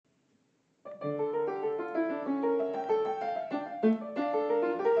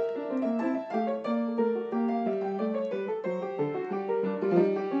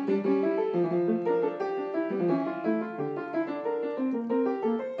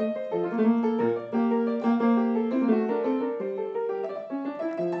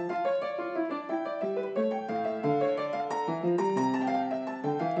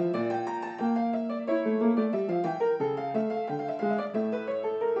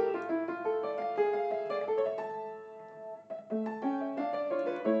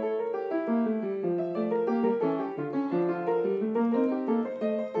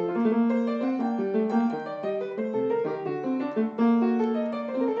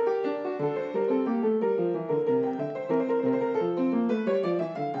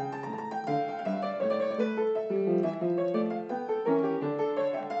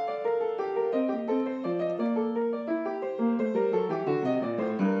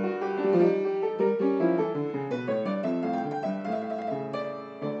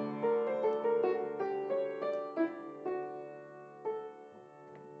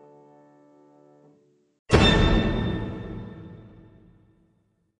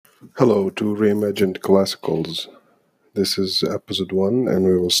Hello to Reimagined Classicals. This is episode 1, and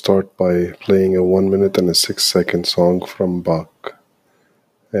we will start by playing a 1 minute and a 6 second song from Bach.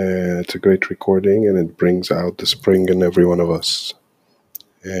 It's a great recording, and it brings out the spring in every one of us.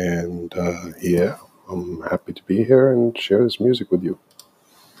 And yeah, I'm happy to be here and share this music with you.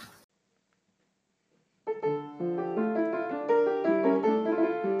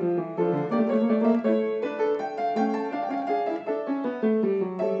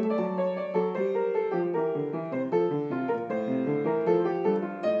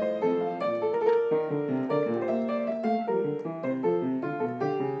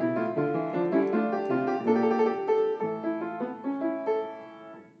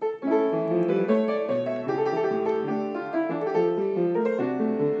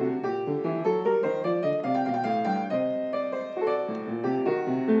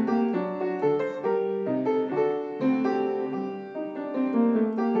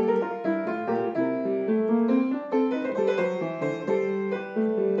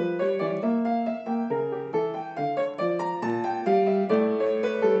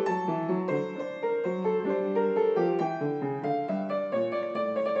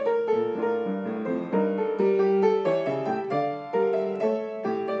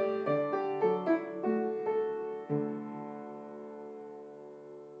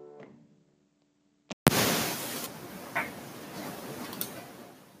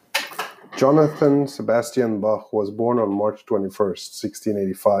 Jonathan Sebastian Bach was born on March 21st,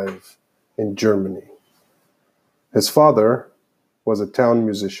 1685, in Germany. His father was a town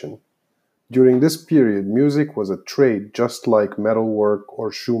musician. During this period, music was a trade just like metalwork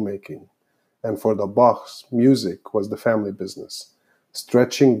or shoemaking, and for the Bachs, music was the family business,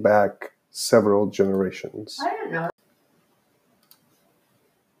 stretching back several generations.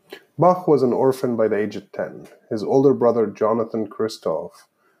 Bach was an orphan by the age of 10. His older brother, Jonathan Christoph,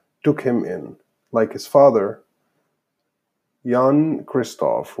 took him in. Like his father, Jan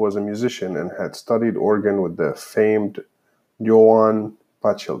Christoph was a musician and had studied organ with the famed Johann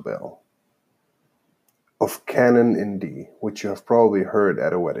Pachelbel of Canon in D, which you have probably heard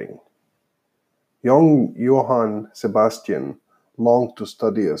at a wedding. Young Johann Sebastian longed to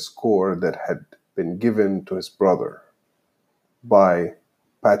study a score that had been given to his brother by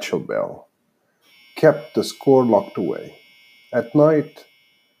Pachelbel, kept the score locked away. At night,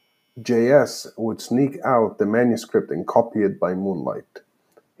 J.S. would sneak out the manuscript and copy it by moonlight.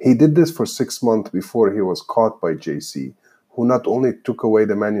 He did this for 6 months before he was caught by J.C., who not only took away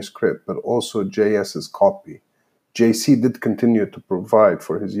the manuscript but also J.S.'s copy. J.C. did continue to provide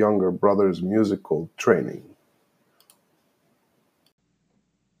for his younger brother's musical training.